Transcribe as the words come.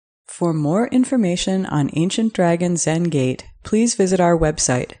For more information on Ancient Dragon Zen Gate, please visit our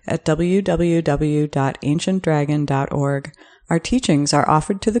website at www.ancientdragon.org. Our teachings are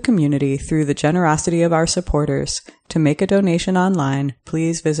offered to the community through the generosity of our supporters. To make a donation online,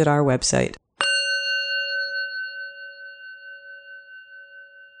 please visit our website.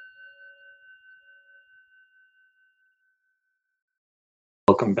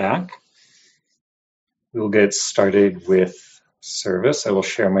 Welcome back. We'll get started with service. I will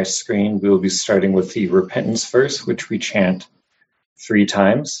share my screen. We will be starting with the repentance verse, which we chant 3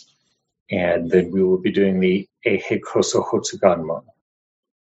 times, and then we will be doing the Eihei Koso Hotsuganmon.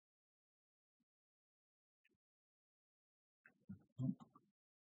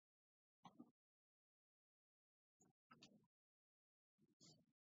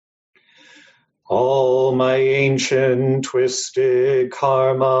 All my ancient twisted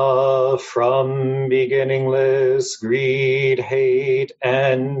karma from beginningless greed, hate,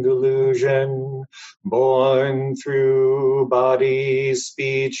 and delusion, born through body,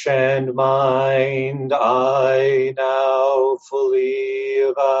 speech, and mind, I now fully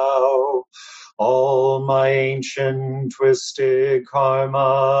avow. All my ancient twisted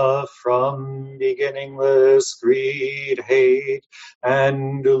karma from beginningless greed, hate,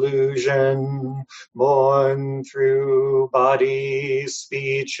 and delusion, born through body,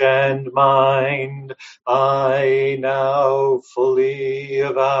 speech, and mind, I now fully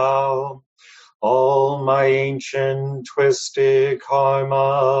avow. All my ancient twisted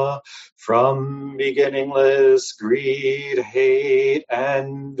karma from beginningless greed, hate,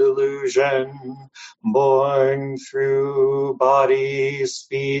 and delusion, born through body,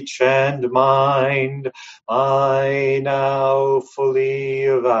 speech, and mind, I now fully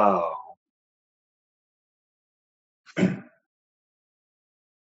avow.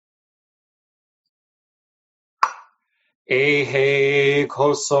 Eihei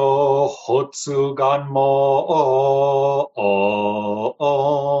Koso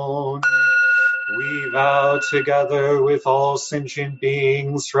Hotsuganmon. We vow together with all sentient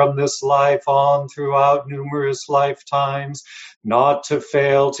beings from this life on throughout numerous lifetimes not to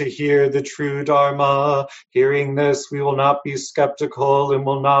fail to hear the true Dharma. Hearing this, we will not be skeptical and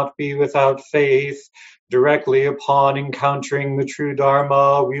will not be without faith. Directly upon encountering the true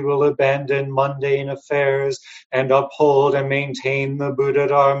Dharma, we will abandon mundane affairs and uphold and maintain the Buddha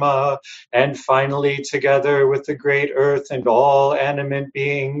Dharma. And finally, together with the great earth and all animate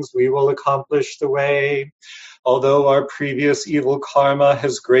beings, we will accomplish the way. Although our previous evil karma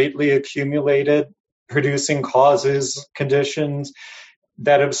has greatly accumulated, producing causes, conditions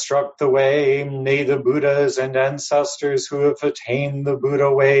that obstruct the way, may the Buddhas and ancestors who have attained the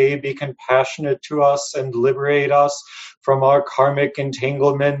Buddha way be compassionate to us and liberate us from our karmic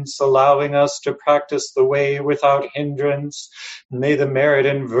entanglements, allowing us to practice the way without hindrance. May the merit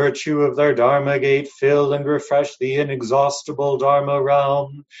and virtue of their Dharma gate fill and refresh the inexhaustible Dharma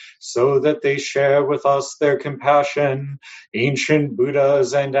realm, so that they share with us their compassion. Ancient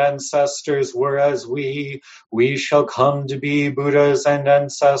Buddhas and ancestors were as we shall come to be Buddhas and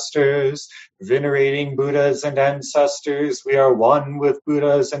ancestors. Venerating Buddhas and ancestors, we are one with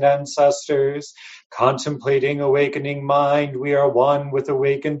Buddhas and ancestors. Contemplating awakening mind, we are one with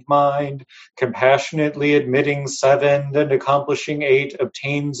awakened mind. Compassionately admitting 7 and accomplishing 8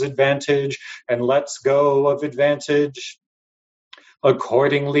 obtains advantage and lets go of advantage.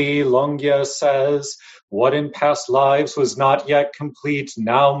 Accordingly, Longya says, what in past lives was not yet complete,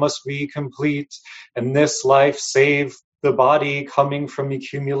 now must be complete. And this life save the body coming from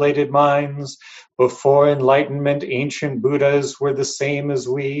accumulated minds. Before enlightenment, ancient Buddhas were the same as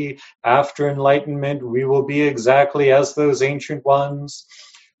we. After enlightenment, we will be exactly as those ancient ones.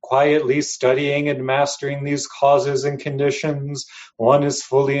 Quietly studying and mastering these causes and conditions, one is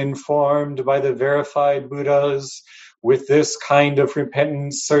fully informed by the verified Buddhas. With this kind of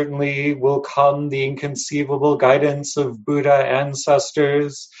repentance, certainly will come the inconceivable guidance of Buddha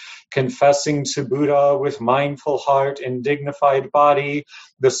ancestors. Confessing to Buddha with mindful heart and dignified body,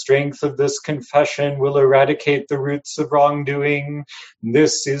 the strength of this confession will eradicate the roots of wrongdoing.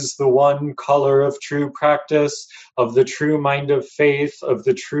 This is the one color of true practice, of the true mind of faith, of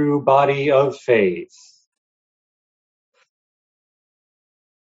the true body of faith.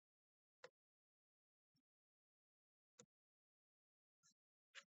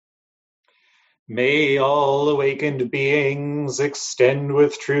 May all awakened beings extend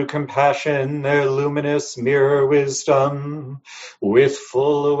with true compassion their luminous mirror wisdom. With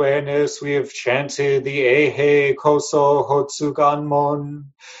full awareness we have chanted the Eihei Koso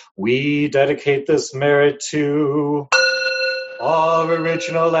Hotsuganmon. We dedicate this merit to our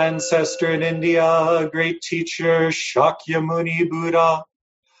original ancestor in India, great teacher Shakyamuni Buddha.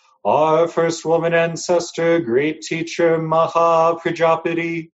 Our first woman ancestor, great teacher Maha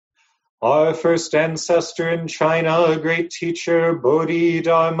Prajapati. Our first ancestor in China, great teacher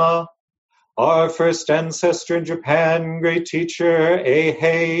Bodhidharma. Our first ancestor in Japan, great teacher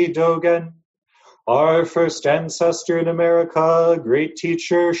Eihei Dogen. Our first ancestor in America, great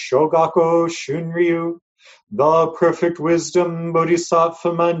teacher Shogaku Shunryu. The perfect wisdom Bodhisattva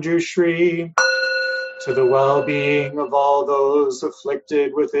Manjushri. To the well-being of all those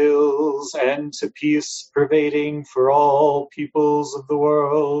afflicted with ills, and to peace pervading for all peoples of the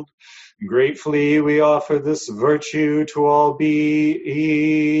world. Gratefully we offer this virtue to all beings.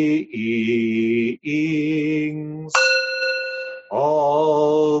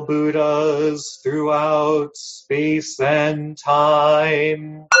 All Buddhas throughout space and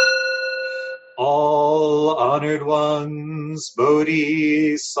time. All honored ones,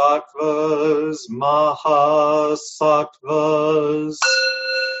 bodhisattvas, mahasattvas,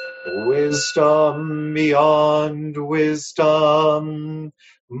 wisdom beyond wisdom,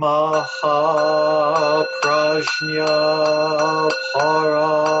 mahaprajna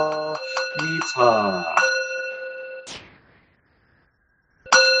paramita.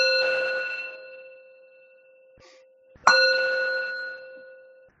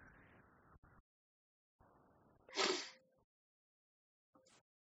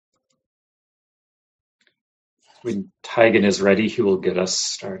 When Taigen is ready, he will get us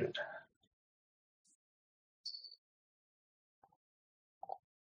started.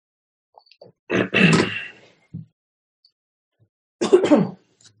 Good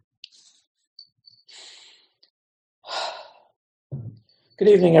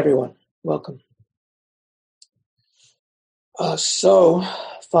evening, everyone. Welcome. So,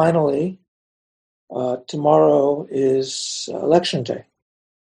 finally, tomorrow is election day.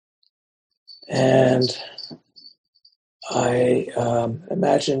 And I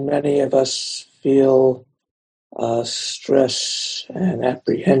imagine many of us feel stress and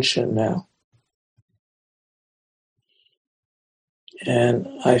apprehension now. And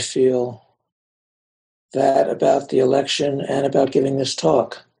I feel that about the election and about giving this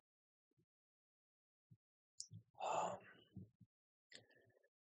talk.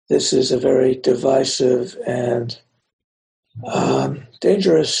 This is a very divisive and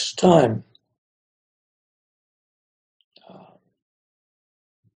dangerous time.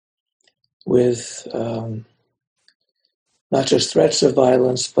 With not just threats of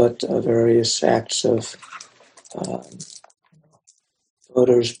violence, but various acts of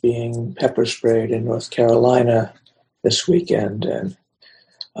voters being pepper sprayed in North Carolina this weekend, and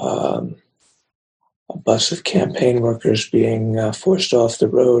a bus of campaign workers being forced off the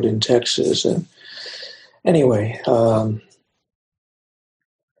road in Texas. And anyway,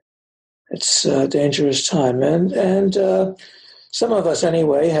 it's a dangerous time, and some of us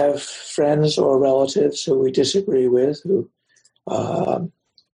anyway have friends or relatives who we disagree with, who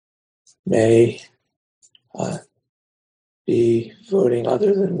may be voting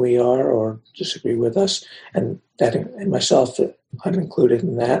other than we are or disagree with us, and that, and myself, I'm included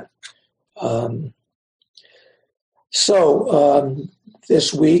in that. So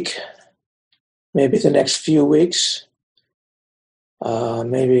this week, maybe the next few weeks,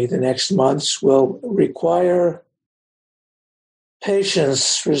 maybe the next months will require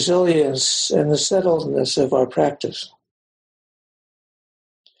patience, resilience, and the settledness of our practice.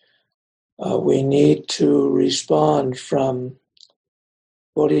 We need to respond from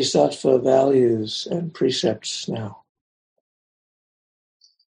bodhisattva values and precepts now.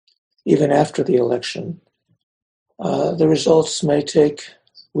 Even after the election, the results may take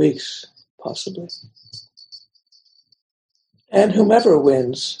weeks, possibly. And whomever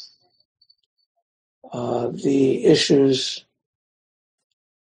wins, the issues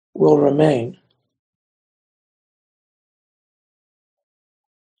will remain.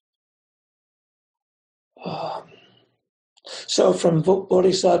 So from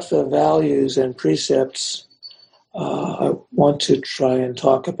bodhisattva values and precepts, I want to try and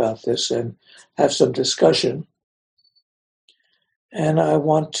talk about this and have some discussion. And I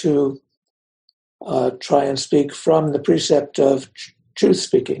want to try and speak from the precept of truth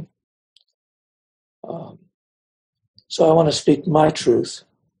speaking. So I want to speak my truth.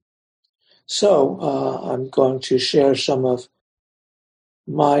 So I'm going to share some of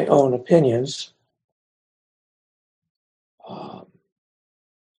my own opinions.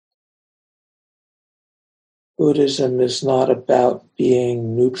 Buddhism is not about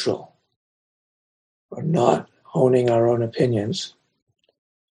being neutral or not owning our own opinions.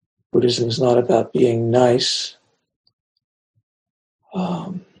 Buddhism is not about being nice.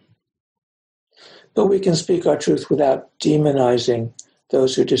 But we can speak our truth without demonizing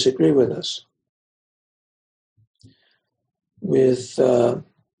those who disagree with us, with, to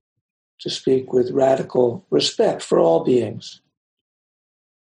speak with radical respect for all beings,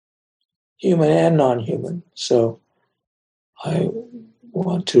 human and non-human. So I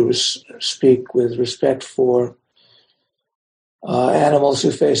want to speak with respect for animals who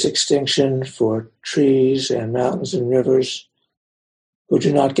face extinction, for trees and mountains and rivers who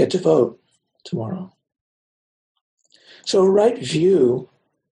do not get to vote tomorrow. So right view,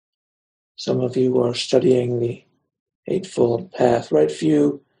 some of you are studying the Eightfold Path. Right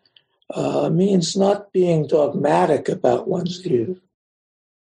view means not being dogmatic about one's view,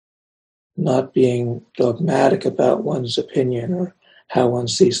 not being dogmatic about one's opinion or how one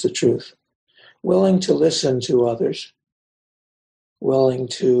sees the truth. Willing to listen to others, willing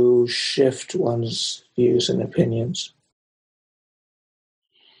to shift one's views and opinions.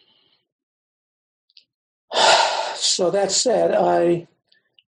 So that said, I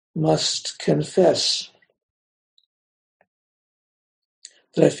must confess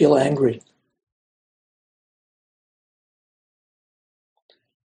that I feel angry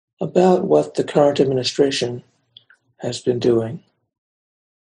about what the current administration has been doing.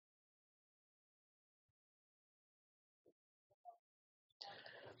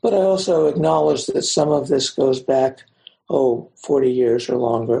 But I also acknowledge that some of this goes back, 40 years or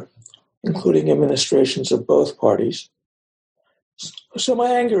longer, including administrations of both parties. So my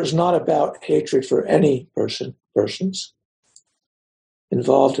anger is not about hatred for any persons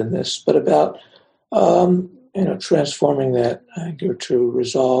involved in this, but about transforming that anger to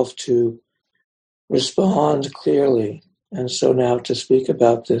resolve to respond clearly. And so now to speak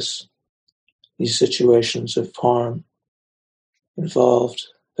about these situations of harm involved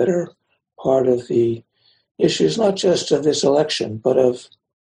that are part of the issues, not just of this election, but of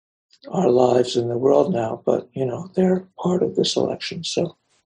our lives in the world now. But, they're part of this election. So,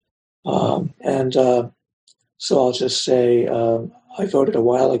 so I'll just say I voted a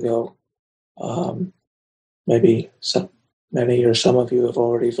while ago. Maybe many or some of you have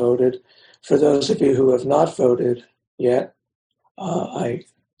already voted. For those of you who have not voted yet, I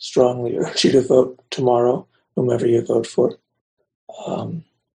strongly urge you to vote tomorrow, whomever you vote for.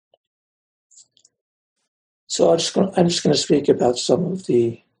 So I'm just going to speak about some of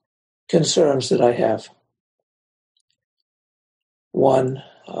the concerns that I have. One,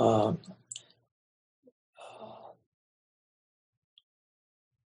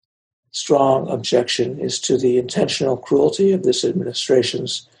 strong objection is to the intentional cruelty of this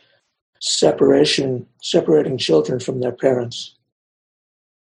administration's separating children from their parents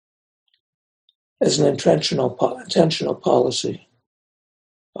as an intentional policy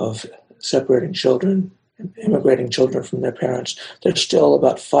of separating children, immigrating children from their parents. There's still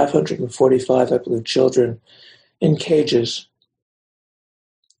about 545, I believe, children in cages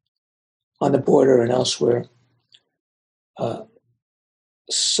on the border and elsewhere.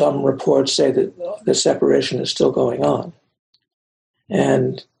 Some reports say that the separation is still going on.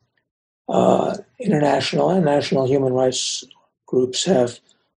 And international and national human rights groups have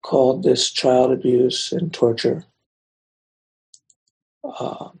called this child abuse and torture.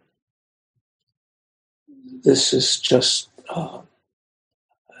 This is just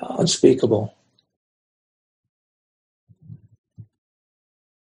unspeakable.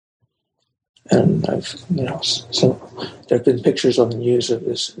 And so there have been pictures on the news of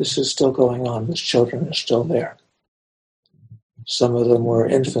this. This is still going on. These children are still there. Some of them were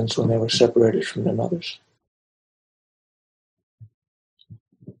infants when they were separated from their mothers.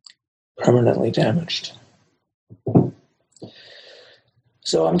 Permanently damaged.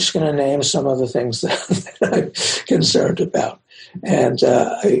 So I'm just going to name some of the things that I'm concerned about, and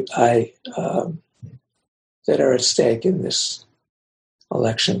that are at stake in this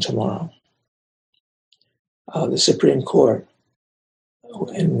election tomorrow. The Supreme Court,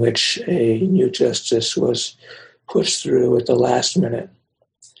 in which a new justice was pushed through at the last minute,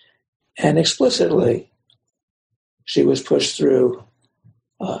 and explicitly, she was pushed through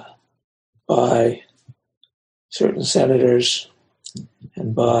by certain senators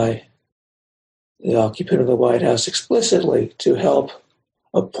and by the occupant of the White House explicitly to help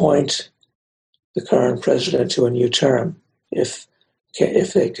appoint the current president to a new term if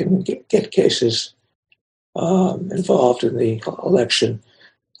they can get cases involved in the election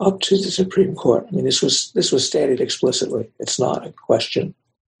up to the Supreme Court. I mean, this was stated explicitly. It's not a question.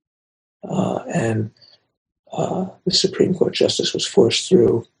 And the Supreme Court justice was forced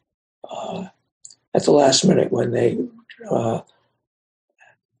through at the last minute when they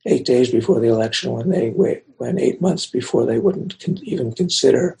 8 days before the election, when 8 months before they wouldn't even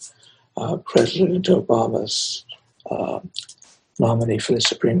consider President Obama's nominee for the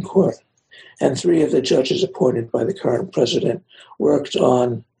Supreme Court. And 3 of the judges appointed by the current president worked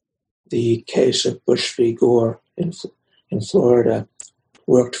on the case of Bush v. Gore in Florida,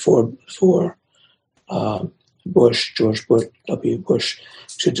 worked for George W. Bush,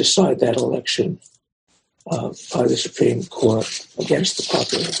 to decide that election by the Supreme Court against the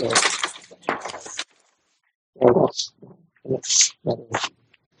popular vote. Well, that's another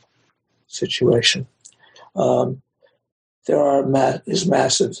situation. There is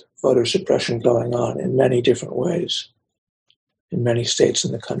massive voter suppression going on in many different ways in many states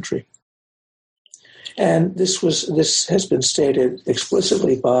in the country. And this has been stated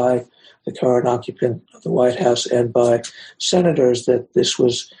explicitly by the current occupant of the White House and by senators that this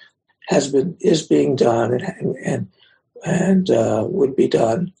is being done and would be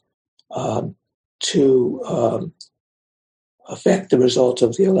done to affect the result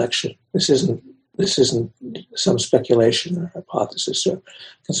of the election. This isn't some speculation or hypothesis or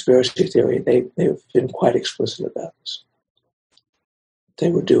conspiracy theory. They've been quite explicit about this. They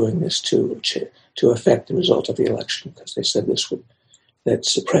were doing this to affect the result of the election because they said that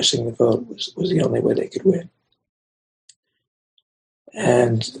suppressing the vote was the only way they could win.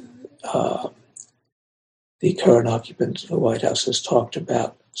 And the current occupant of the White House has talked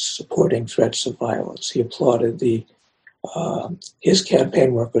about supporting threats of violence. He applauded his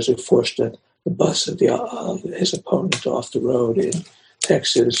campaign workers who forced the bus of his opponent off the road in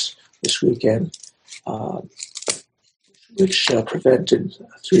Texas this weekend, which prevented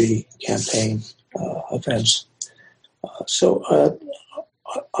 3 campaign events. So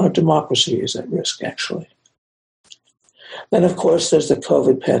our democracy is at risk, actually. Then, of course, there's the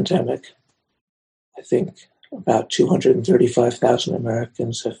COVID pandemic. I think about 235,000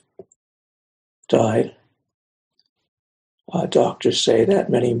 Americans have died. Doctors say that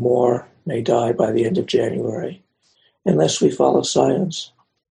many more may die by the end of January unless we follow science.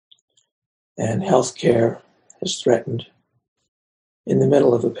 And healthcare is threatened in the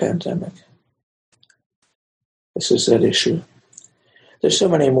middle of a pandemic. This is an issue. There's so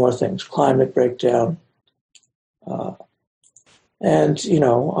many more things. Climate breakdown. And,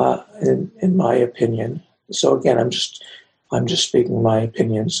 in my opinion, so again, I'm just speaking my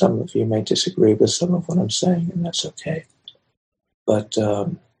opinion. Some of you may disagree with some of what I'm saying, and that's okay. But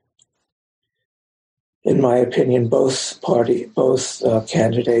in my opinion, both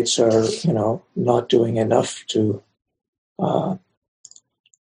candidates are, not doing enough to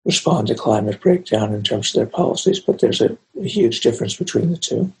respond to climate breakdown in terms of their policies. But there's a huge difference between the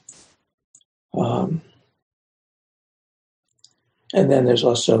two. And then there's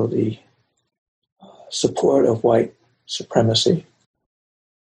also the support of white supremacy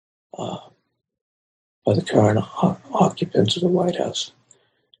by the current occupants of the White House.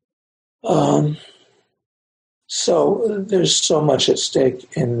 So there's so much at stake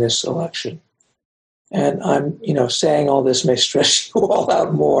in this election. And I'm, saying all this may stress you all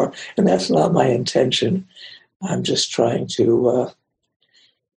out more, and that's not my intention. I'm just trying to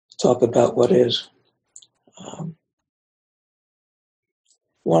talk about what is.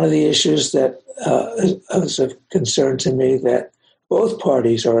 One of the issues that is of concern to me that both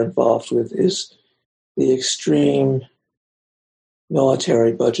parties are involved with is the extreme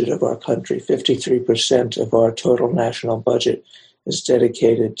military budget of our country. 53% of our total national budget is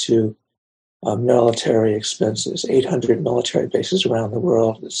dedicated to military expenses, 800 military bases around the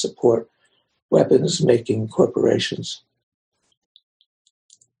world that support weapons-making corporations.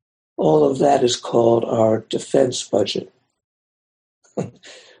 All of that is called our defense budget.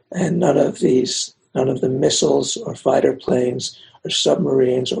 And none of the missiles or fighter planes or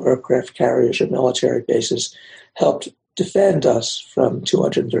submarines or aircraft carriers or military bases helped defend us from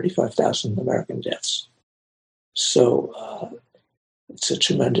 235,000 American deaths. So it's a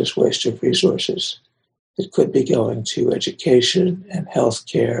tremendous waste of resources. It could be going to education and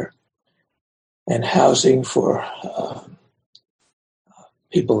healthcare and housing for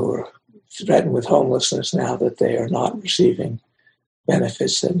people who are threatened with homelessness now that they are not receiving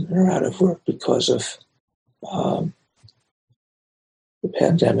benefits and are out of work because of the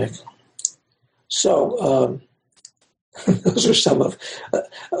pandemic. So those are some of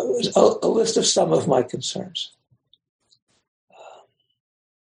a list of some of my concerns.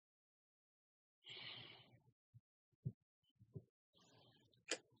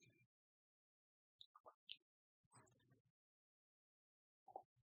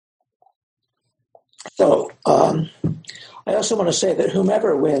 So I also want to say that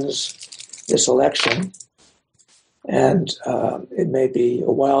whomever wins this election, and it may be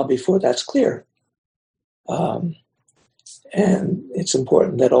a while before that's clear, and it's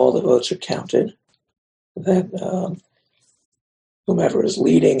important that all the votes are counted, that whomever is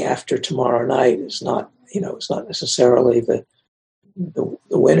leading after tomorrow night is not, is not necessarily the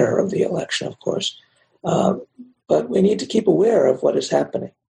winner of the election, of course. But we need to keep aware of what is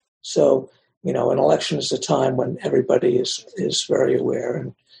happening. So, an election is a time when everybody is very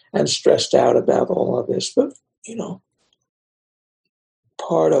aware and stressed out about all of this. But,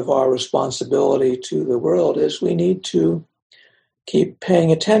 part of our responsibility to the world is we need to keep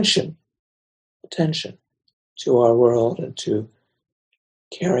paying attention to our world and to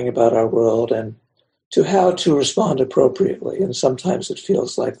caring about our world and to how to respond appropriately. And sometimes it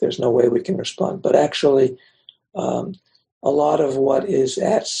feels like there's no way we can respond. But actually, a lot of what is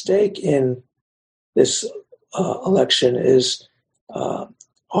at stake in this election is, and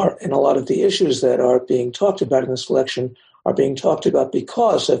a lot of the issues that are being talked about in this election are being talked about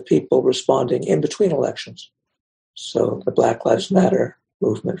because of people responding in between elections. So the Black Lives Matter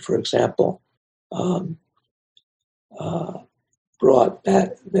movement, for example, brought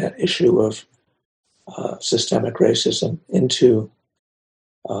that issue of systemic racism into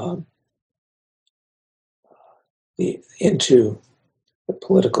the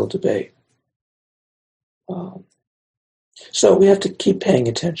political debate. So we have to keep paying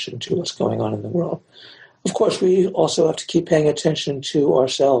attention to what's going on in the world. Of course, we also have to keep paying attention to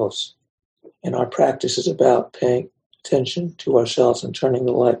ourselves. And our practice is about paying attention to ourselves and turning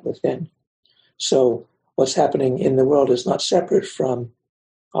the light within. So what's happening in the world is not separate from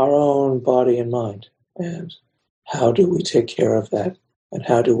our own body and mind. And how do we take care of that? And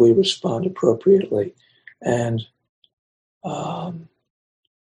how do we respond appropriately? And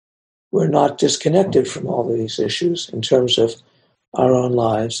we're not disconnected from all of these issues in terms of our own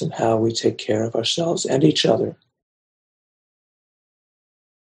lives and how we take care of ourselves and each other.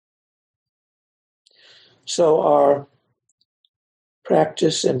 So our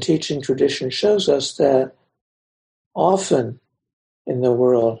practice and teaching tradition shows us that often in the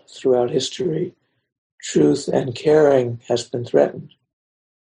world throughout history, truth and caring has been threatened.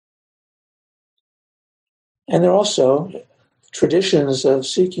 And there are also traditions of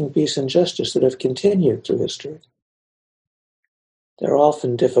seeking peace and justice that have continued through history. There are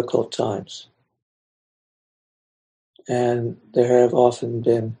often difficult times. And there have often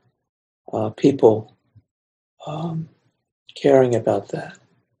been people caring about that.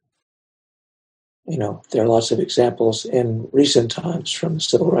 There are lots of examples in recent times from the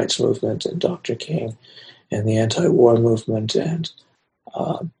Civil Rights Movement and Dr. King and the anti-war movement and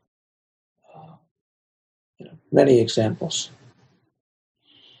many examples.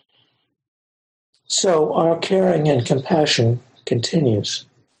 So our caring and compassion continues.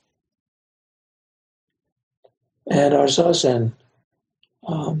 And our zazen,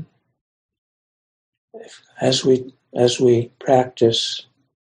 as we practice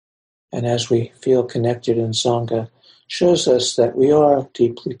and as we feel connected in Sangha, shows us that we are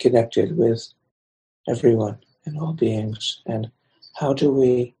deeply connected with everyone and all beings. And how do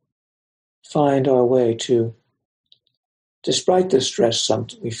we find our way to, despite the stress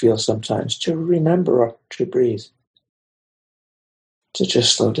we feel sometimes, to remember to breathe, to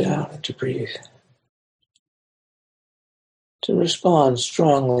just slow down and to breathe, to respond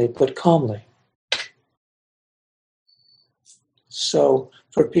strongly but calmly. So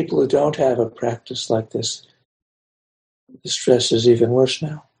for people who don't have a practice like this, the stress is even worse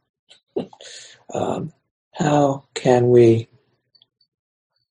now. How can we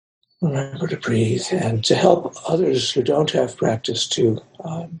remember to breathe and to help others who don't have practice to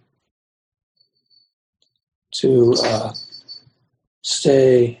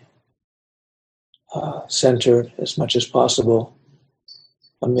stay centered as much as possible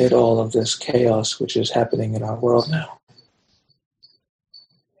amid all of this chaos which is happening in our world now?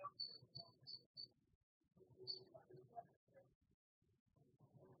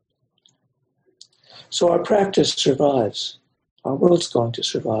 So our practice survives. Our world's going to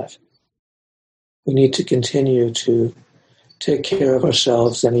survive. We need to continue to take care of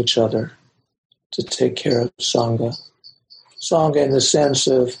ourselves and each other, to take care of Sangha. Sangha in the sense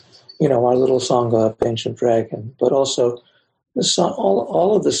of, our little Sangha of Ancient Dragon, but also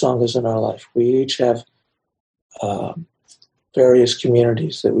all of the Sanghas in our life. We each have various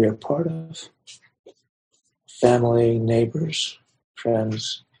communities that we are part of. Family, neighbors,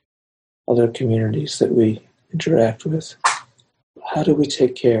 friends, other communities that we interact with. How do we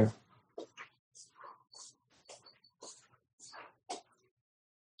take care?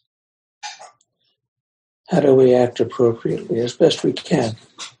 How do we act appropriately as best we can?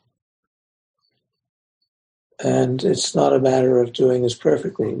 And it's not a matter of doing this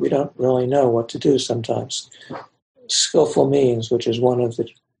perfectly. We don't really know what to do sometimes. Skillful means, which is one of the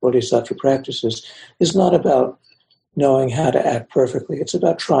Bodhisattva practices, is not about knowing how to act perfectly. It's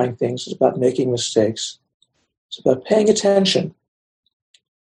about trying things. It's about making mistakes. It's about paying attention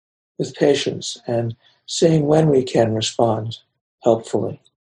with patience and seeing when we can respond helpfully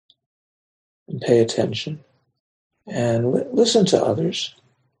and pay attention and listen to others.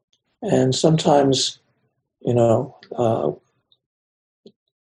 And sometimes,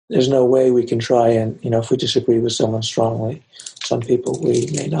 there's no way we can try and, if we disagree with someone strongly, some people we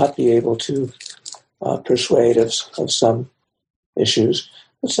may not be able to persuade of some issues,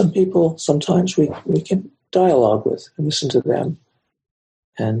 but some people sometimes we can dialogue with and listen to them.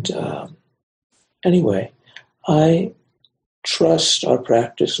 And anyway, I trust our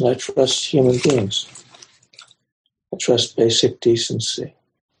practice and I trust human beings. I trust basic decency.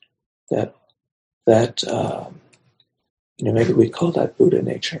 That maybe we call that Buddha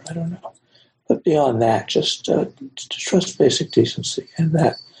nature, I don't know. But beyond that, just to trust basic decency, and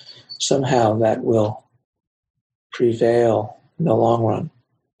that somehow that will prevail in the long run.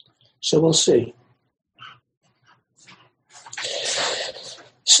 So we'll see.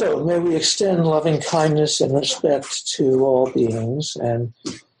 So may we extend loving kindness and respect to all beings and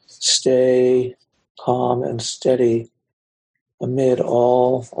stay calm and steady amid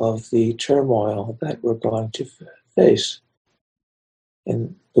all of the turmoil that we're going to face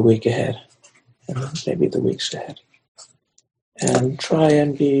in the week ahead, and maybe the weeks ahead. And try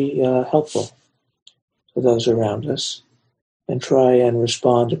and be helpful to those around us, and try and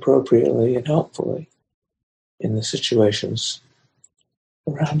respond appropriately and helpfully in the situations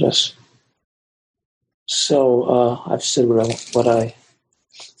around us. So I've said what I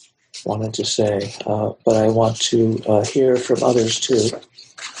wanted to say, but I want to hear from others too.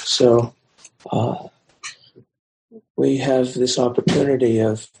 So we have this opportunity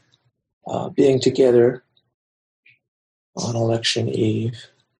of being together on election eve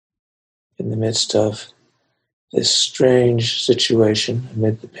in the midst of this strange situation,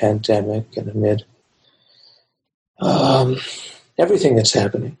 amid the pandemic and amid everything that's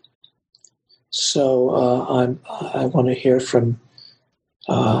happening. So I want to hear from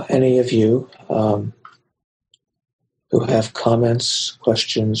any of you who have comments,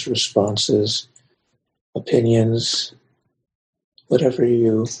 questions, responses, opinions, whatever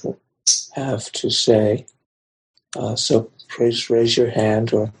you have to say. So please raise your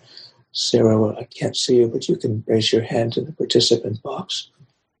hand, or Sarah, I can't see you, but you can raise your hand in the participant box.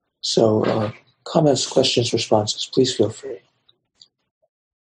 So comments, questions, responses, please feel free.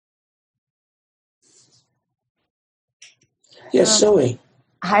 Yes, Zoe.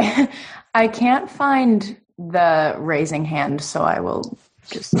 I can't find the raising hand, so I will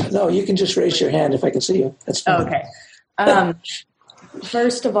just... No, you can just raise your hand if I can see you. That's fine. Okay.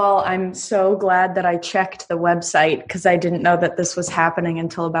 First of all, I'm so glad that I checked the website, because I didn't know that this was happening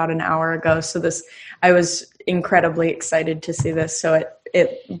until about an hour ago. So I was incredibly excited to see this. So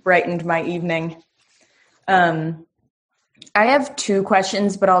it brightened my evening. I have two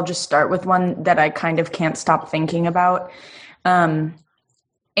questions, but I'll just start with one that I kind of can't stop thinking about.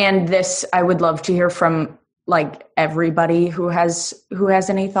 And this, I would love to hear from like everybody who has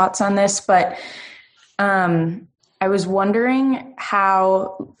any thoughts on this, but I was wondering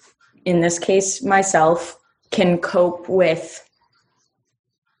how, in this case, myself can cope with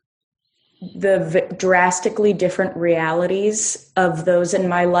the drastically different realities of those in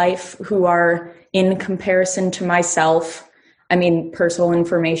my life who are in comparison to myself. I mean, personal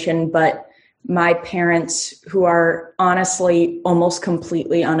information, but my parents who are honestly almost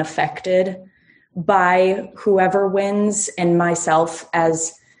completely unaffected by whoever wins, and myself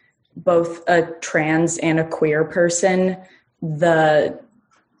as both a trans and a queer person,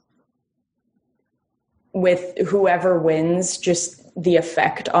 with whoever wins, just the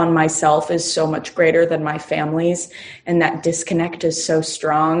effect on myself is so much greater than my family's, and that disconnect is so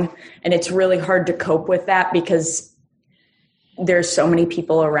strong. And it's really hard to cope with that because there's so many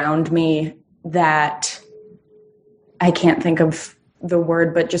people around me that I can't think of the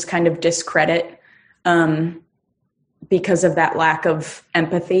word, but just kind of discredit because of that lack of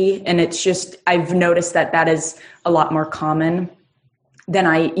empathy. And it's just, I've noticed that is a lot more common than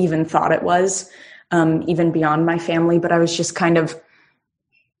I even thought it was, even beyond my family. But I was just kind of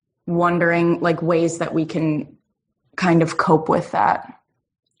wondering like ways that we can kind of cope with that.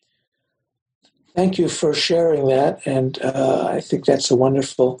 Thank you for sharing that. And I think that's a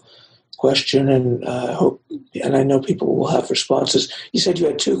wonderful question, and I know people will have responses. You said you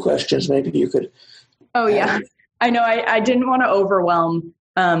had two questions. Maybe you could. Oh yeah, I know. I didn't want to overwhelm,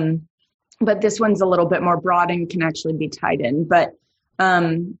 but this one's a little bit more broad and can actually be tied in. But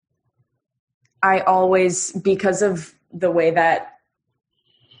I always, because of the way that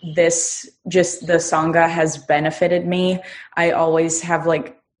just the Sangha has benefited me. I always have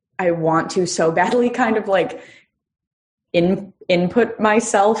I want to so badly kind of input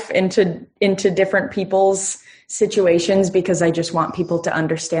myself into different people's situations, because I just want people to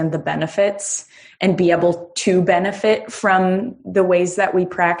understand the benefits and be able to benefit from the ways that we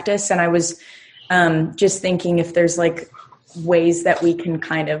practice. And I was just thinking if there's ways that we can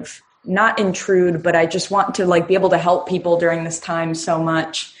kind of not intrude, but I just want to be able to help people during this time so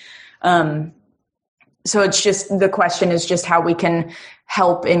much. So it's just, the question is just how we can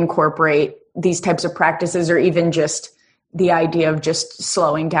help incorporate these types of practices, or even just the idea of just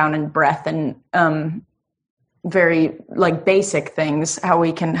slowing down in breath and very basic things, how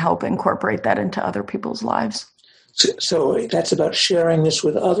we can help incorporate that into other people's lives. So that's about sharing this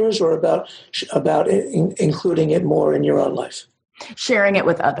with others, or about including it more in your own life? Sharing it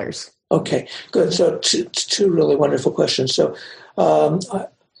with others. Okay, good. So two really wonderful questions. So I'll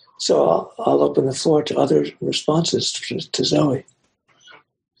open the floor to other responses to Zoe.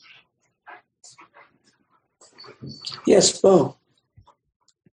 Yes, Bo.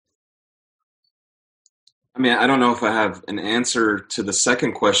 I mean, I don't know if I have an answer to the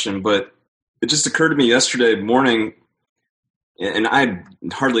second question, but it just occurred to me yesterday morning, and I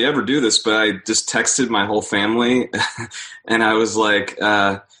hardly ever do this, but I just texted my whole family, and I was like,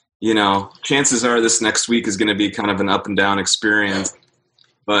 chances are this next week is going to be kind of an up and down experience,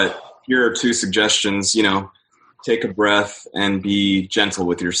 but here are two suggestions, take a breath and be gentle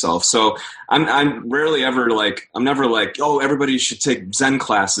with yourself. So I'm rarely ever I'm never oh, everybody should take Zen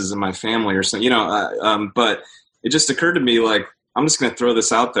classes in my family or something, but it just occurred to me, I'm just going to throw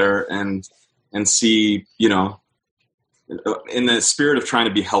this out there and see, in the spirit of trying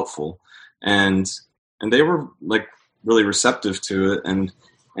to be helpful. And they were really receptive to it. And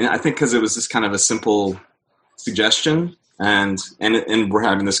I think because it was just kind of a simple suggestion, and we're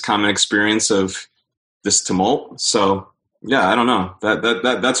having this common experience of this tumult. So yeah, I don't know.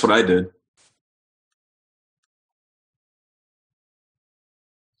 That's what I did.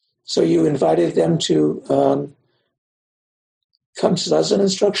 So you invited them to come to Zazen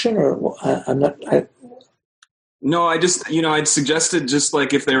instruction, or No, I just, I'd suggested just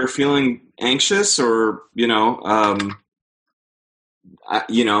if they were feeling anxious, or,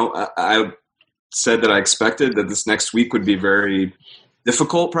 I said that I expected that this next week would be very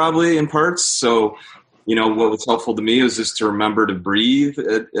difficult, probably in parts. So, what was helpful to me was just to remember to breathe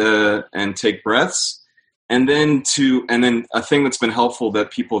and take breaths. And then a thing that's been helpful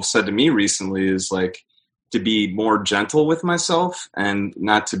that people have said to me recently is to be more gentle with myself and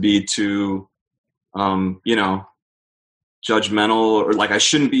not to be too, judgmental, or I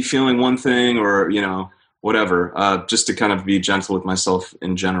shouldn't be feeling one thing, or, whatever, just to kind of be gentle with myself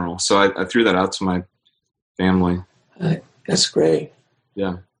in general. So I threw that out to my family. That's great.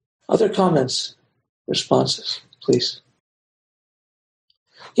 Yeah. Other comments, responses, please.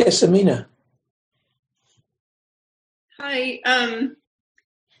 Yes, Amina. Hi.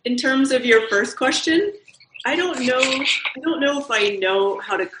 In terms of your first question, I don't know if I know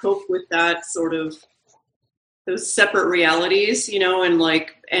how to cope with that sort of those separate realities,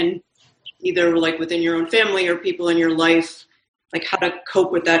 and either within your own family or people in your life, how to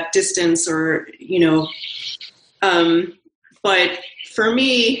cope with that distance, or, but for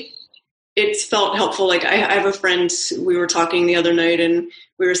me, it's felt helpful. I have a friend, we were talking the other night, and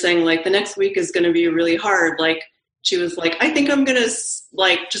we were saying the next week is going to be really hard. She was I think I'm going to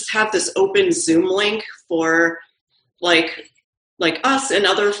just have this open Zoom link for us and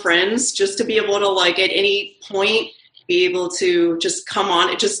other friends, just to be able to at any point be able to just come on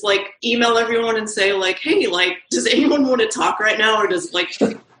and just email everyone and say hey, does anyone want to talk right now, or does want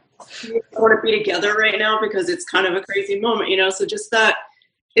to be together right now, because it's kind of a crazy moment, so just that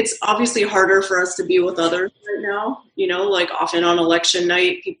it's obviously harder for us to be with others right now, often on election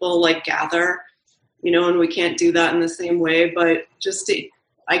night people gather, and we can't do that in the same way, but just to,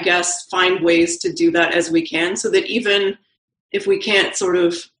 I guess, find ways to do that as we can, so that even if we can't sort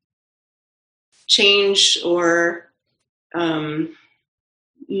of change or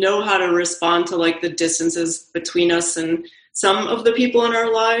know how to respond to the distances between us and some of the people in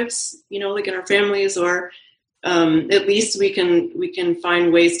our lives, in our families, or at least we can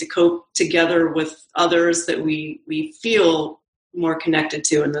find ways to cope together with others that we feel more connected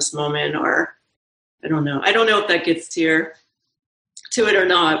to in this moment. Or I don't know if that gets to it or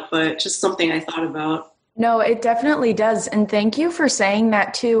not, but just something I thought about. No, it definitely does. And thank you for saying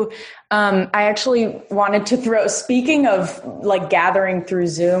that too. I actually wanted to speaking of gathering through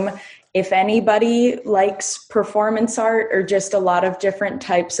Zoom, if anybody likes performance art or just a lot of different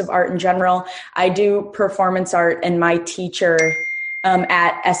types of art in general, I do performance art, and my teacher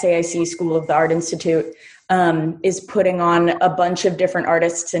at SAIC School of the Art Institute, is putting on a bunch of different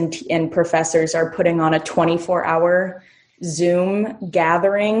artists and professors are putting on a 24-hour Zoom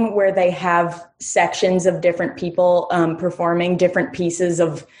gathering where they have sections of different people performing different pieces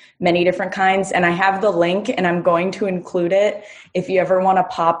of many different kinds. And I have the link and I'm going to include it if you ever want to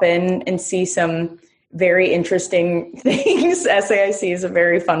pop in and see some very interesting things. SAIC is a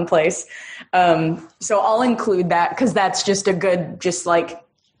very fun place. So I'll include that because that's just a good, just like,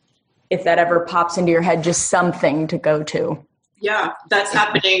 if that ever pops into your head, just something to go to. Yeah, that's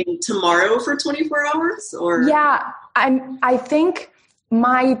happening tomorrow for 24 hours? Or Yeah, I think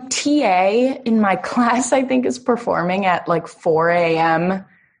my TA in my class, I think, is performing at like 4 a.m.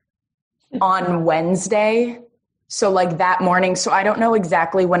 on Wednesday. So like that morning. So I don't know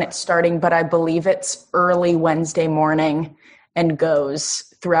exactly when it's starting, but I believe it's early Wednesday morning and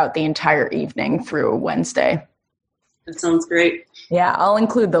goes throughout the entire evening through Wednesday. That sounds great. Yeah, I'll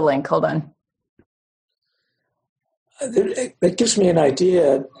include the link. Hold on. That gives me an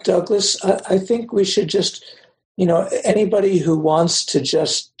idea, Douglas. I think we should just, anybody who wants to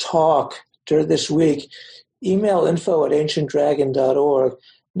just talk during this week, email info@ancientdragon.org,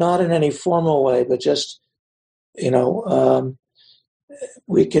 not in any formal way, but just,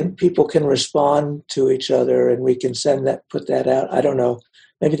 people can respond to each other and we can put that out. I don't know.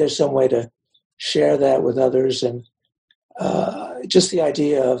 Maybe there's some way to share that with others, and just the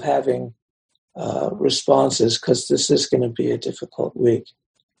idea of having responses, because this is going to be a difficult week.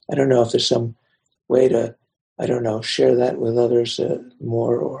 I don't know if there's some way to, share that with others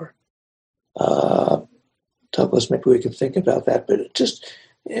more, or Douglas, maybe we can think about that. But just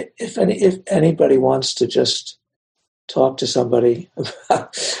if anybody wants to just talk to somebody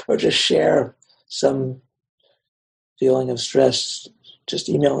about, or just share some feeling of stress, just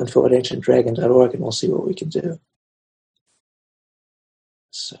email info@ancientdragon.org and we'll see what we can do.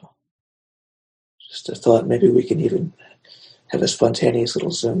 So just a thought, maybe we can even have a spontaneous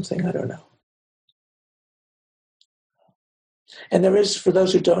little Zoom thing. I don't know. And there is, for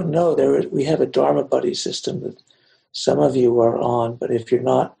those who don't know, we have a Dharma buddy system that some of you are on, but if you're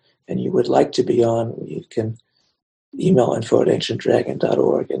not and you would like to be on, you can email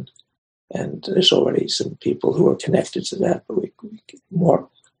info@ancientdragon.org, and there's already some people who are connected to that, but we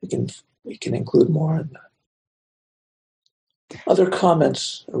can include more in that. Other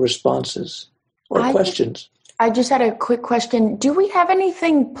comments or responses or questions? I just had a quick question. Do we have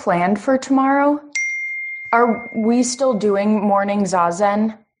anything planned for tomorrow? Are we still doing morning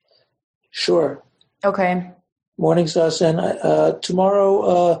Zazen? Sure. Okay. Morning Zazen.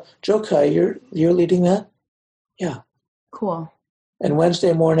 Tomorrow, Jokai, you're leading that? Yeah. Cool. And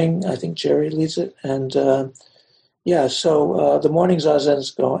Wednesday morning, I think Jerry leads it. And so the morning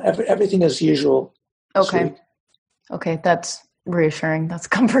Zazen's going. Everything as usual. Okay. Okay, that's reassuring. That's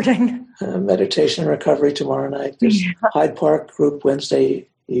comforting. Meditation and recovery tomorrow night. There's Hyde Park group Wednesday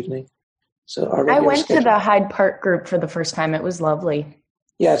evening. So I went to the Hyde Park group for the first time. It was lovely.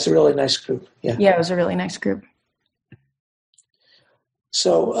 Yeah, it's a really nice group. Yeah, it was a really nice group.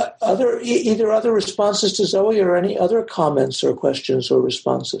 So either other responses to Zoe or any other comments or questions or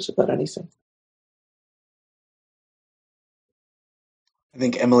responses about anything? I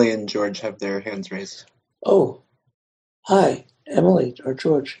think Emily and George have their hands raised. Oh, hi, Emily or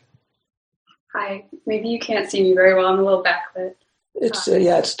George. Hi. Maybe you can't see me very well. I'm a little backlit.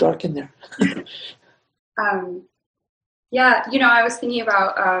 It's dark in there. I was thinking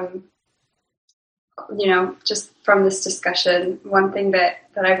about, just from this discussion, one thing that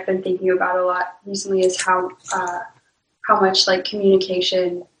I've been thinking about a lot recently is how much like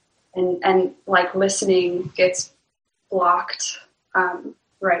communication and like listening gets blocked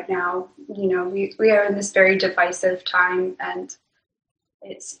right now. We are in this very divisive time, and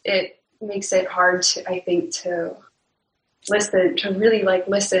it makes it hard to listen, to really like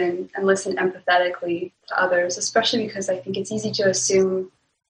listen empathetically to others, especially because I think it's easy to assume.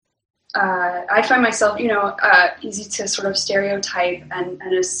 I find myself, easy to sort of stereotype and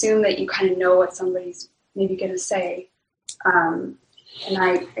assume that you kind of know what somebody's maybe going to say. And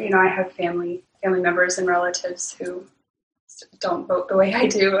I have family members and relatives who don't vote the way I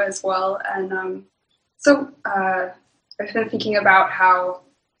do as well. And so I've been thinking about how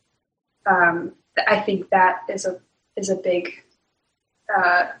I think that is a big,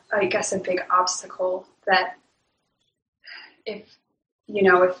 a big obstacle, that if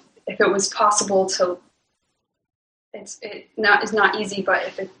it was possible to, it's not easy, but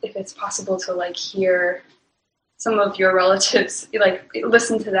if it's possible to like hear some of your relatives, like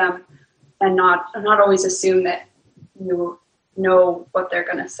listen to them and not always assume that you know what they're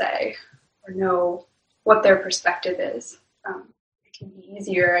going to say or know what their perspective is. It can be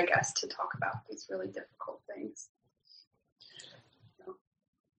easier, I guess, to talk about these really difficult things. So.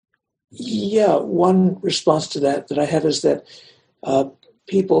 Yeah, one response to that I have is that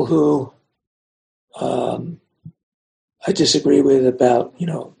people who I disagree with about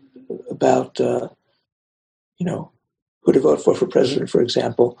who to vote for president, for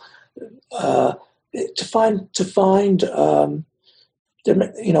example, to find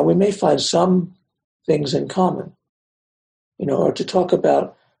we may find some things in common, or to talk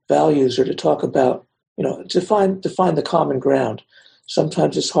about values, or to talk about, to find the common ground.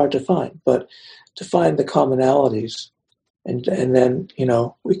 Sometimes it's hard to find, but to find the commonalities, and then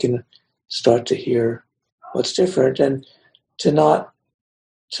we can start to hear what's different, and to not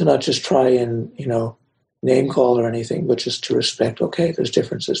just try and name call or anything, but just to respect. Okay, there's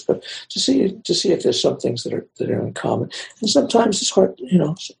differences, but to see if there's some things that are in common. And sometimes it's hard,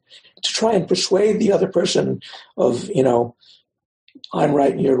 to try and persuade the other person of I'm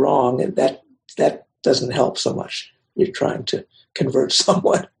right and you're wrong, and that doesn't help so much. You're trying to convert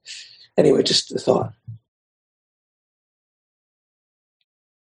someone. Anyway, just a thought.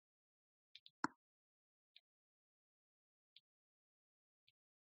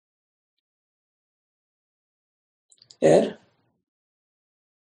 Ed?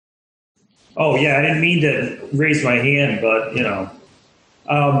 Oh, yeah, I didn't mean to raise my hand, but,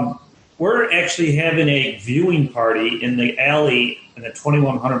 we're actually having a viewing party in the alley in the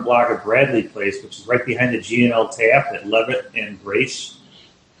 2100 block of Bradley Place, which is right behind the G&L Tap at Levitt and Brace,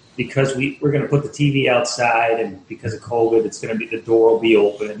 because we're going to put the TV outside, and because of COVID, it's going to be, the door will be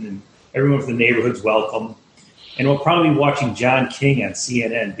open, and everyone from the neighborhood's welcome. And we'll probably be watching John King on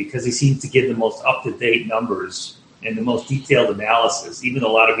CNN, because he seems to give the most up-to-date numbers and the most detailed analysis, even though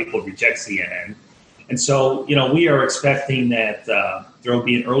a lot of people reject CNN. And so, we are expecting that there will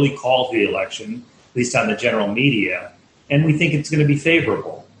be an early call to the election, at least on the general media, and we think it's going to be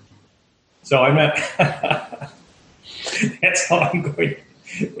favorable. So I'm not. That's how I'm going.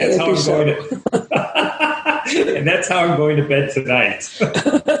 That's how I'm going to. And that's how I'm going to bed tonight.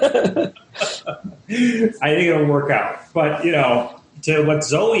 I think it'll work out. But to what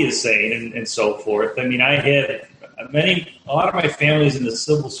Zoe is saying and so forth. I mean, I had a lot of my family's in the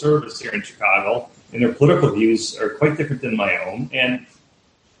civil service here in Chicago, and their political views are quite different than my own. And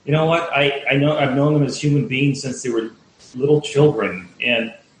you know what? I've known them as human beings since they were little children,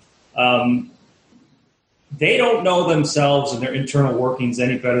 and they don't know themselves and their internal workings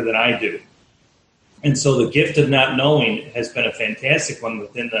any better than I do. And so the gift of not knowing has been a fantastic one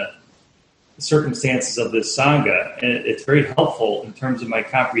within the circumstances of this Sangha. And it's very helpful in terms of my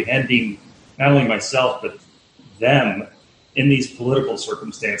comprehending not only myself, but them in these political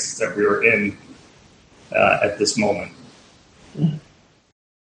circumstances that we are in at this moment.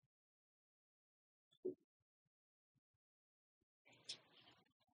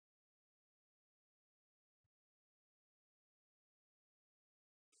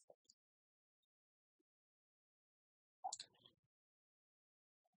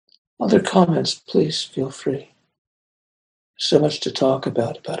 Other comments, please feel free. So much to talk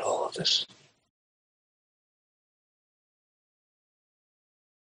about all of this.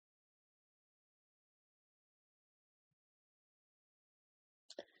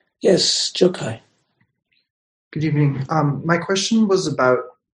 Yes, Jokai. Good evening. My question was about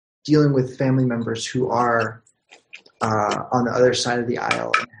dealing with family members who are on the other side of the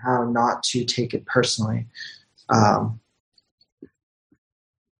aisle, and how not to take it personally.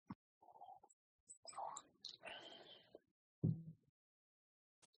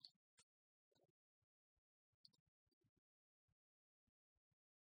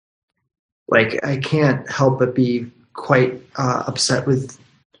 I can't help but be quite upset with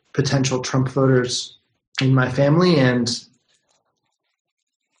potential Trump voters in my family, and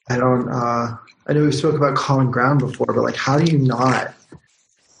I don't. I know we spoke about common ground before, but how do you not?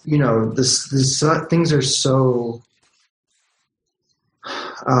 This things are so.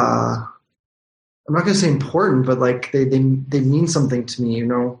 I'm not going to say important, but they mean something to me.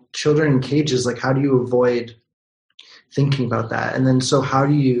 Children in cages. How do you avoid thinking about that? And then, so how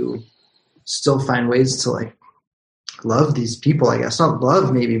do you still find ways to love these people? I guess not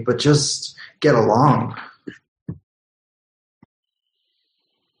love, maybe, but just get along.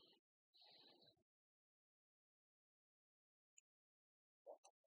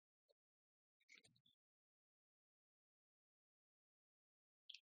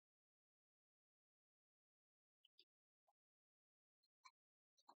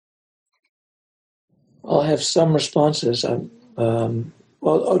 I'll have some responses.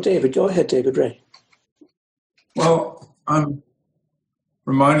 David, go ahead, David Ray. Well, I'm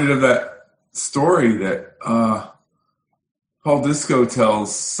reminded of that story that Paul Disco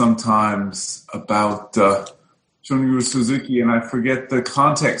tells sometimes about Shunryu Suzuki, and I forget the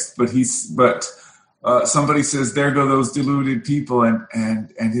context, but somebody says, "There go those deluded people,"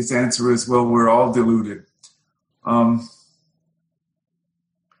 and his answer is, "Well, we're all deluded."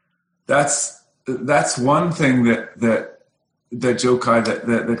 That's one thing that Jokai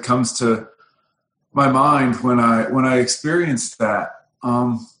that comes to my mind when I experienced that.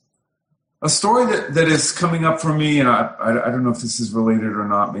 A story that is coming up for me, and I don't know if this is related or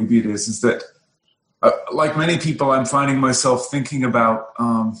not. Maybe it is that like many people, I'm finding myself thinking about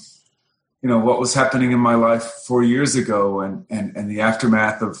what was happening in my life 4 years ago and the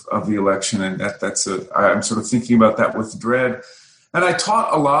aftermath of the election, and I'm sort of thinking about that with dread. And I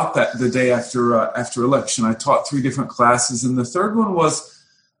taught a lot the day after election. I taught 3 different classes, and the third one was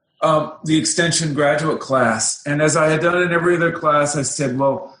the extension graduate class. And as I had done in every other class, I said,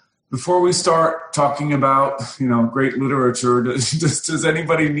 well, before we start talking about great literature, does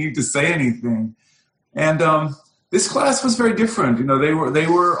anybody need to say anything? And this class was very different. They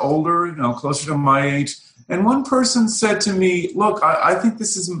were older, closer to my age. And one person said to me, look, I think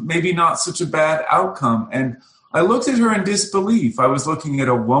this is maybe not such a bad outcome. And I looked at her in disbelief. I was looking at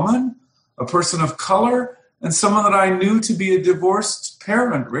a woman, a person of color, and someone that I knew to be a divorced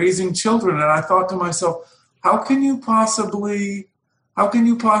parent raising children. And I thought to myself, how can you possibly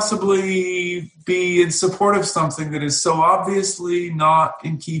be in support of something that is so obviously not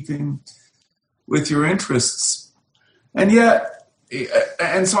in keeping with your interests? And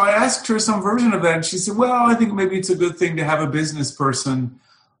so I asked her some version of that, and she said, well, I think maybe it's a good thing to have a business person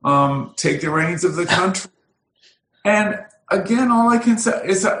take the reins of the country. And again, all I can say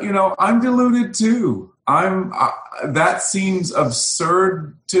is that, I'm deluded too. That seems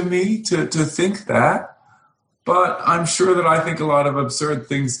absurd to me to think that, but I'm sure that I think a lot of absurd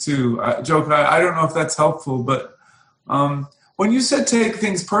things too. Joke, I don't know if that's helpful, but when you said take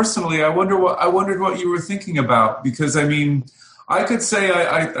things personally, I wondered what you were thinking about, because I could say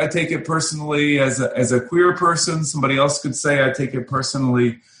I take it personally as a queer person. Somebody else could say I take it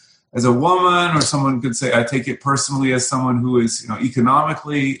personally as a woman, or someone could say I take it personally as someone who is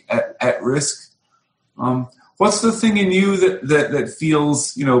economically at risk. What's the thing in you that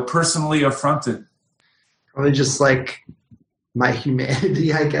feels personally affronted? Probably just like my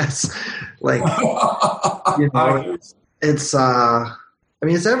humanity, I guess. Like it's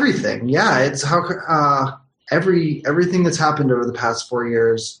it's everything. Yeah, it's how everything that's happened over the past 4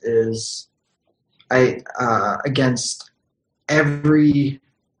 years is against every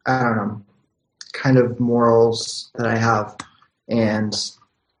kind of morals that I have, and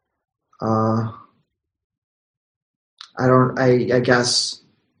I guess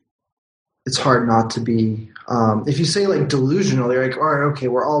it's hard not to be. If you say like delusional, they're like, all right, okay,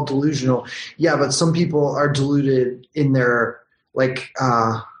 we're all delusional. Yeah, but some people are deluded in their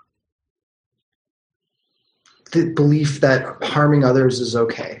the belief that harming others is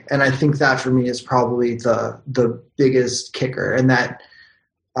okay, and I think that for me is probably the biggest kicker, and that.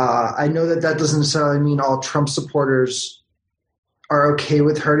 I know that doesn't necessarily mean all Trump supporters are okay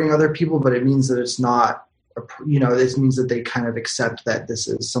with hurting other people, but it means that it's not, this means that they kind of accept that this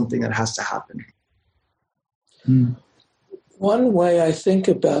is something that has to happen. One way I think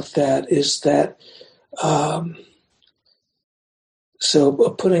about that is that, so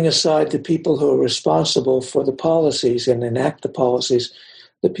putting aside the people who are responsible for the policies and enact the policies,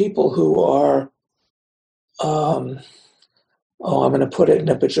 the people who are, I'm going to put it in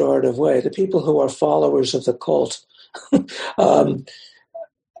a pejorative way, the people who are followers of the cult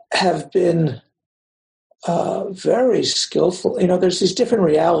have been very skillful. There's these different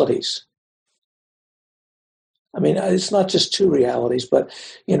realities. It's not just 2 realities, but,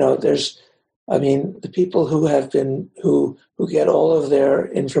 there's, the people who have been, who get all of their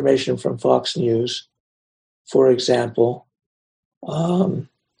information from Fox News, for example, have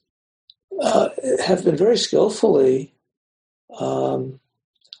been very skillfully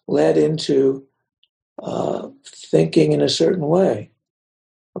led into thinking in a certain way,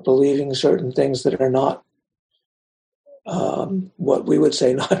 or believing certain things that are not what we would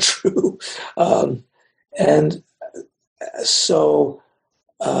say not true. And so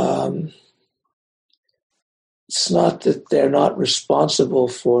it's not that they're not responsible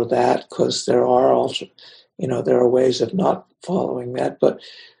for that, because there are also, there are ways of not following that, but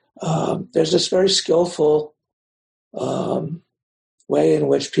there's this very skillful way in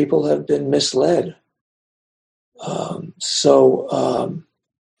which people have been misled.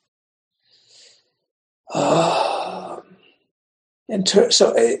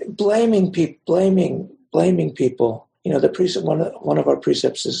 Blaming people. The precept, one of our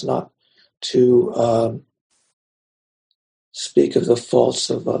precepts is not to speak of the faults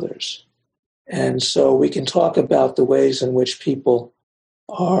of others. And so we can talk about the ways in which people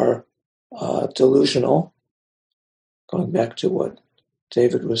are delusional, going back to what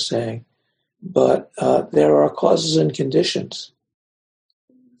David was saying, but there are causes and conditions.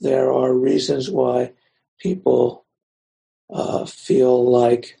 There are reasons why people feel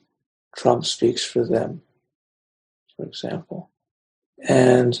like Trump speaks for them, for example.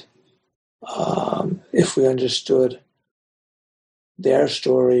 And if we understood their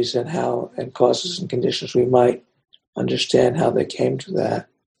stories and causes and conditions, we might understand how they came to that.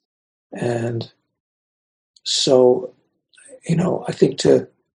 And so, I think to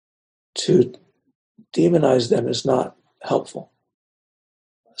demonize them is not helpful.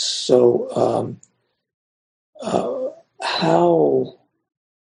 So, how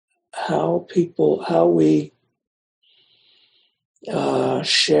we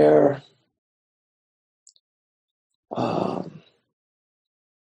share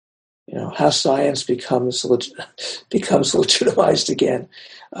how science becomes legitimized again,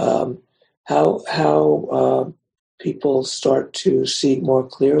 how people start to see more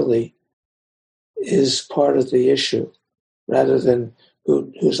clearly is part of the issue, rather than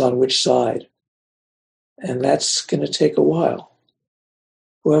who's on which side, and that's going to take a while.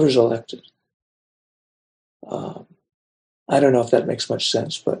 Whoever's elected. I don't know if that makes much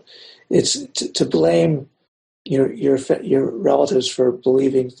sense, but it's to blame your relatives for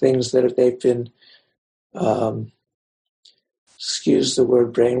believing things that they've been, excuse the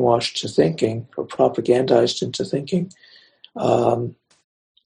word, brainwashed to thinking or propagandized into thinking. From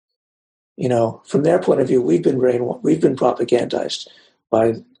their point of view, we've been propagandized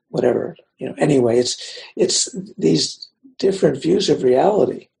by whatever. Anyway, it's these different views of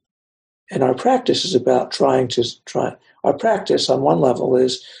reality, and our practice is about trying. Our practice on one level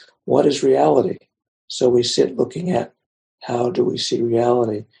is, what is reality? So we sit looking at how do we see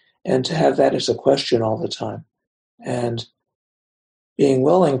reality, and to have that as a question all the time, and being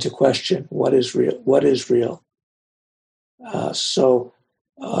willing to question what is real. What is real? So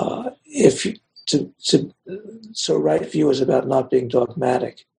right view is about not being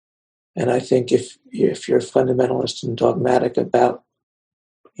dogmatic, and I think if you're a fundamentalist and dogmatic about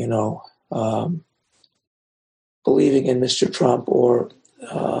believing in Mr. Trump or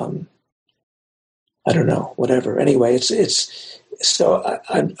I don't know, whatever. Anyway, it's so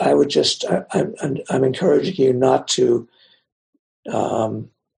I would just I'm encouraging you not to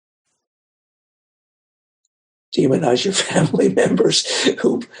demonize your family members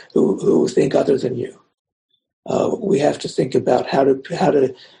who think other than you. We have to think about how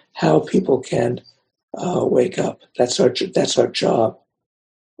people can wake up. That's our job,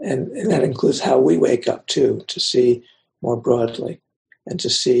 and that includes how we wake up too, to see more broadly, and to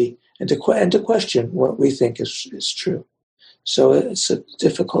see and to question what we think is true. So it's a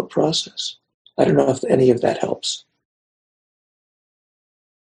difficult process. I don't know if any of that helps.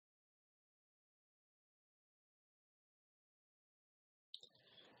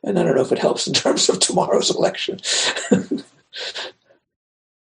 And I don't know if it helps in terms of tomorrow's election. Can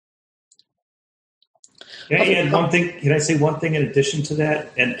I add one thing? Can I say one thing in addition to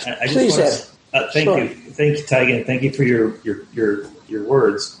that? And I just want to thank you, Taigen. Thank you for your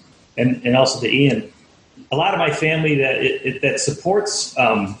words, and also to Ian. A lot of my family that supports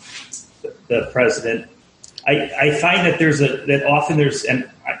the president, I find that often there's, and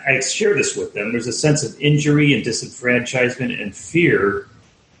I share this with them. There's a sense of injury and disenfranchisement and fear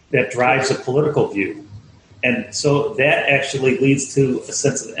that drives a political view, and so that actually leads to a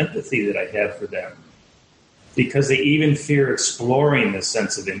sense of empathy that I have for them, because they even fear exploring this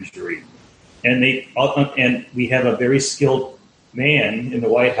sense of injury. And we have a very skilled man in the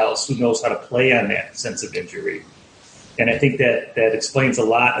White House who knows how to play on that sense of injury. And I think that explains a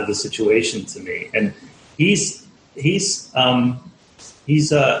lot of the situation to me. And he is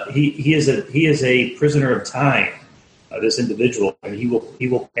a prisoner of time, this individual, and he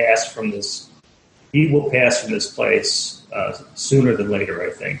will pass from this place sooner than later, I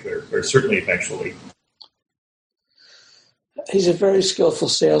think, or certainly eventually. He's a very skillful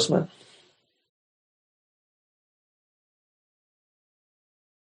salesman.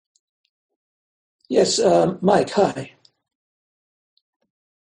 Yes, Mike, hi.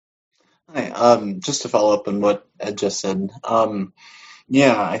 Hi, just to follow up on what Ed just said.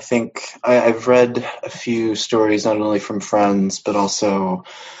 Yeah, I think I've read a few stories, not only from friends, but also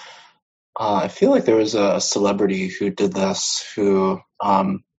I feel like there was a celebrity who did this, who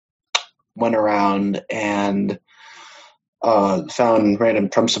went around and found random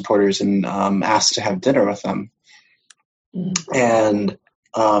Trump supporters and asked to have dinner with them. And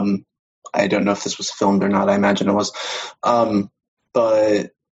I don't know if this was filmed or not. I imagine it was.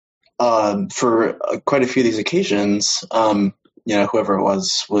 But for quite a few of these occasions, whoever it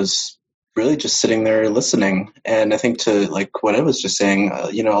was really just sitting there listening. And I think to like what I was just saying,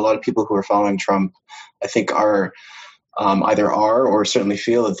 a lot of people who are following Trump, I think are either are or certainly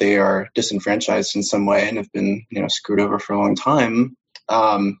feel that they are disenfranchised in some way and have been, screwed over for a long time.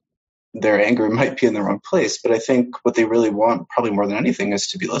 Their anger might be in the wrong place, but I think what they really want, probably more than anything, is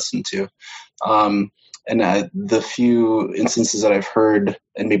to be listened to. And the few instances that I've heard,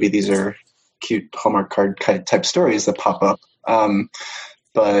 and maybe these are cute Hallmark card type stories that pop up,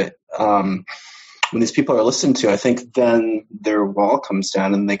 but when these people are listened to, I think then their wall comes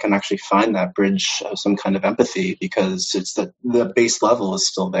down and they can actually find that bridge of some kind of empathy, because it's the base level is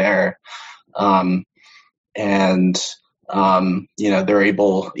still there. They're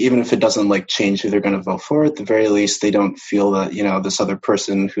able, even if it doesn't change who they're going to vote for, at the very least, they don't feel that, this other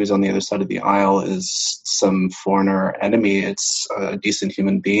person who's on the other side of the aisle is some foreigner or enemy. It's a decent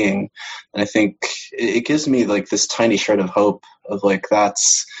human being. And I think it gives me this tiny shred of hope of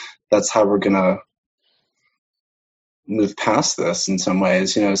that's how we're going to move past this in some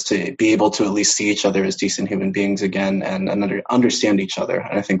ways, is to be able to at least see each other as decent human beings again and understand each other.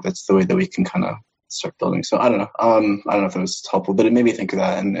 And I think that's the way that we can kind of start building. So I don't know. I don't know if it was helpful, but it made me think of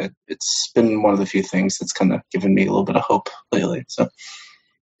that. And it's been one of the few things that's kind of given me a little bit of hope lately. So.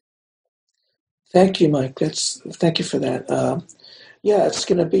 Thank you, Mike. Thank you for that. It's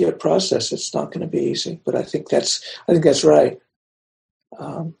going to be a process. It's not going to be easy, but I think that's right.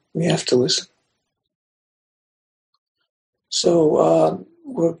 We have to listen. So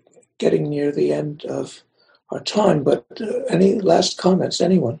we're getting near the end of our time, but any last comments,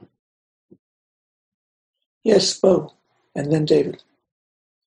 anyone? Yes, Bo, and then David.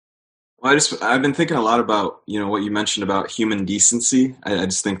 Well, I've been thinking a lot about, what you mentioned about human decency. I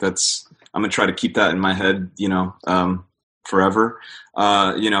just think I'm going to try to keep that in my head, forever.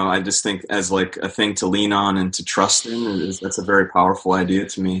 I just think as a thing to lean on and to trust in, that's a very powerful idea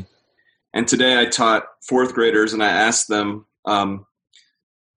to me. And today I taught fourth graders and I asked them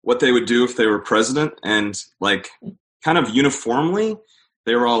what they would do if they were president, and kind of uniformly,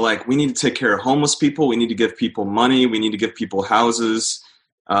 they were all like, we need to take care of homeless people. We need to give people money. We need to give people houses,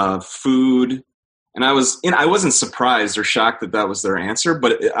 food. And I wasn't surprised or shocked that was their answer,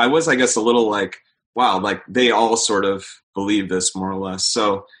 but I was, I guess, a little wow, they all sort of believe this more or less.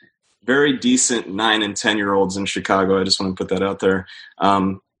 So very decent 9 and 10-year-olds in Chicago. I just want to put that out there.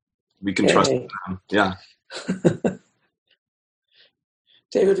 We can trust them. Yeah.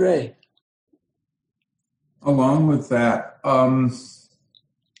 David Ray. Along with that, I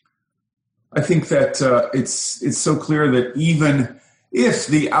think that it's so clear that even if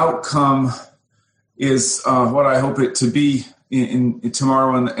the outcome is what I hope it to be in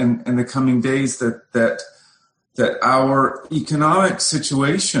tomorrow and the coming days, that our economic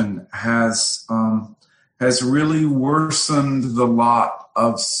situation has really worsened the lot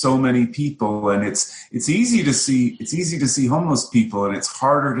of so many people, and it's easy to see homeless people, and it's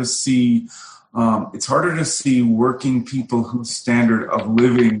harder to see working people whose standard of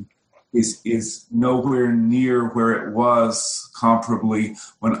living is nowhere near where it was comparably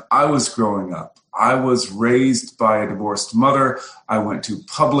when I was growing up. I was raised by a divorced mother. I went to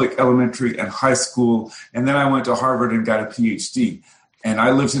public elementary and high school, and then I went to Harvard and got a PhD. And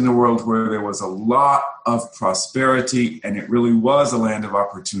I lived in a world where there was a lot of prosperity, and it really was a land of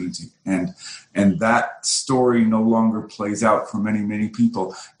opportunity. And that story no longer plays out for many, many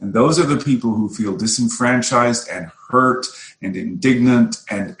people. And those are the people who feel disenfranchised and hurt and indignant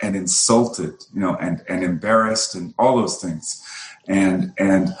and insulted, and embarrassed and all those things. And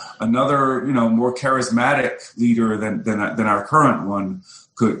another, more charismatic leader than our current one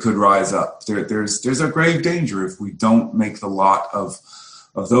could rise up. There's a grave danger if we don't make the lot of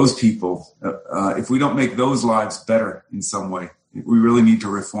those people, if we don't make those lives better in some way. We really need to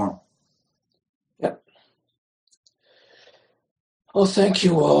reform. Yep. Well, thank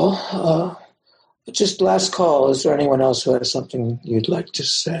you all. Just last call. Is there anyone else who has something you'd like to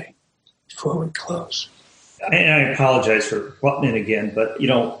say before we close? I apologize for butting in again, but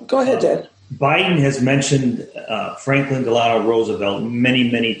go ahead, Dad. Biden has mentioned Franklin Delano Roosevelt many,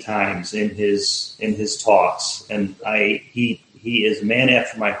 many times in his talks, and he is a man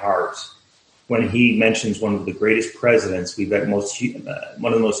after my heart when he mentions one of the greatest presidents we've had,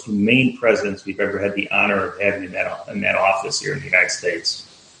 one of the most humane presidents we've ever had the honor of having in that office here in the United States.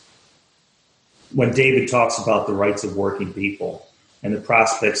 When David talks about the rights of working people and the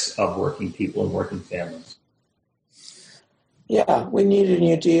prospects of working people and working families. Yeah, we need a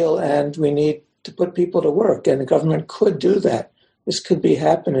New Deal, and we need to put people to work, and the government could do that this could be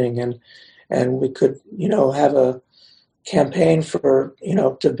happening, and we could, have a campaign for,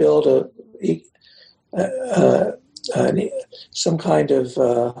 to build some kind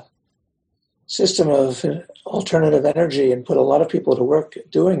of system of alternative energy and put a lot of people to work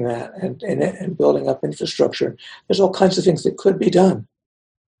doing that and building up infrastructure. There's all kinds of things that could be done.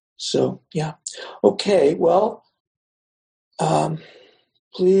 So, yeah. Okay, well,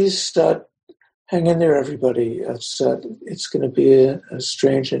 please hang in there, everybody. It's going to be a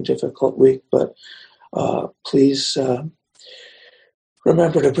strange and difficult week, but please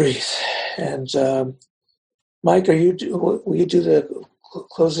remember to breathe. And Mike, will you do the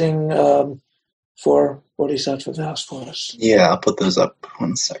closing for Bodhisattva vows for us? Yeah, I'll put those up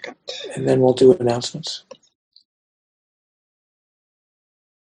 1 second. And then we'll do announcements.